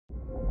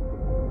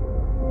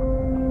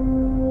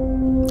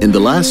In the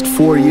last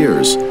 4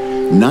 years,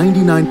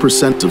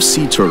 99% of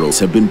sea turtles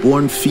have been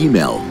born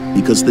female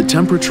because the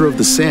temperature of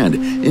the sand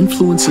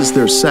influences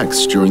their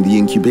sex during the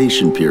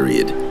incubation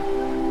period.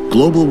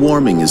 Global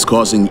warming is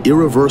causing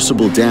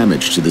irreversible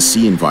damage to the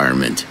sea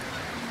environment.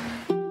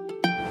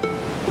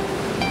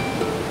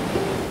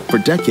 For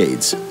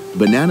decades,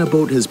 Banana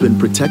Boat has been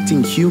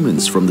protecting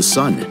humans from the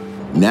sun.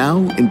 Now,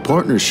 in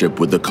partnership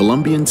with the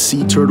Colombian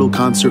Sea Turtle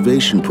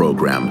Conservation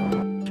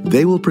Program,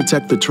 they will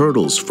protect the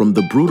turtles from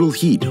the brutal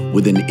heat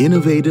with an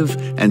innovative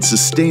and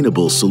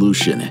sustainable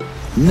solution.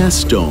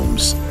 Nest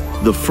domes,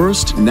 the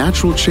first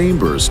natural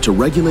chambers to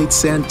regulate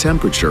sand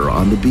temperature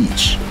on the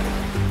beach.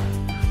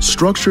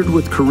 Structured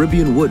with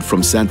Caribbean wood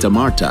from Santa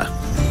Marta,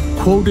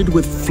 coated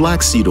with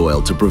flaxseed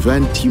oil to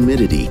prevent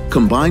humidity,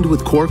 combined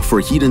with cork for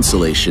heat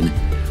insulation,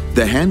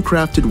 the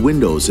handcrafted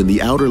windows in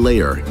the outer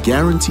layer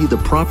guarantee the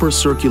proper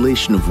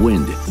circulation of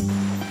wind,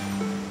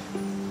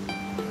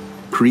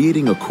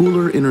 creating a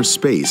cooler inner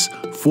space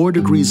 4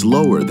 degrees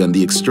lower than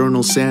the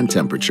external sand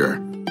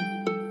temperature.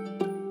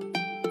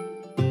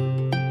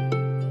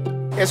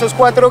 Esos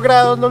 4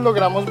 grados los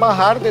logramos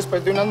bajar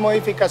después de unas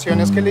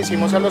modificaciones que le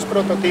hicimos a los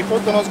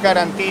prototipos. Nos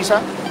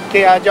garantiza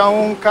que haya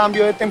un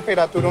cambio de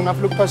temperatura, una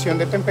fluctuación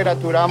de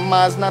temperatura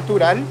más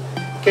natural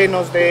que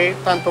nos dé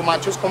tanto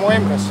machos como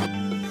hembras.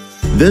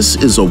 This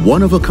is a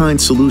one-of-a-kind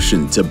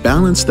solution to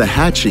balance the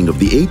hatching of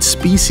the 8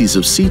 species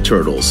of sea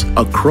turtles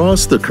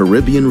across the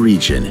Caribbean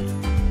region.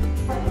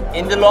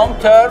 In the long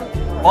term,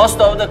 most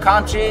of the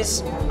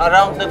countries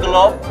around the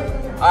globe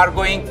are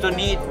going to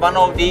need one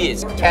of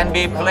these. Can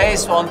be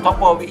placed on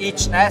top of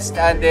each nest,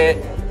 and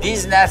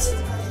these nests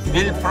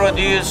will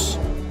produce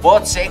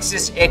both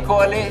sexes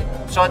equally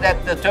so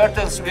that the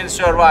turtles will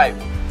survive.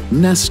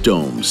 Nest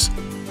domes.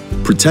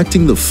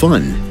 Protecting the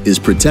fun is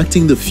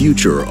protecting the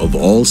future of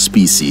all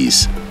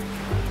species.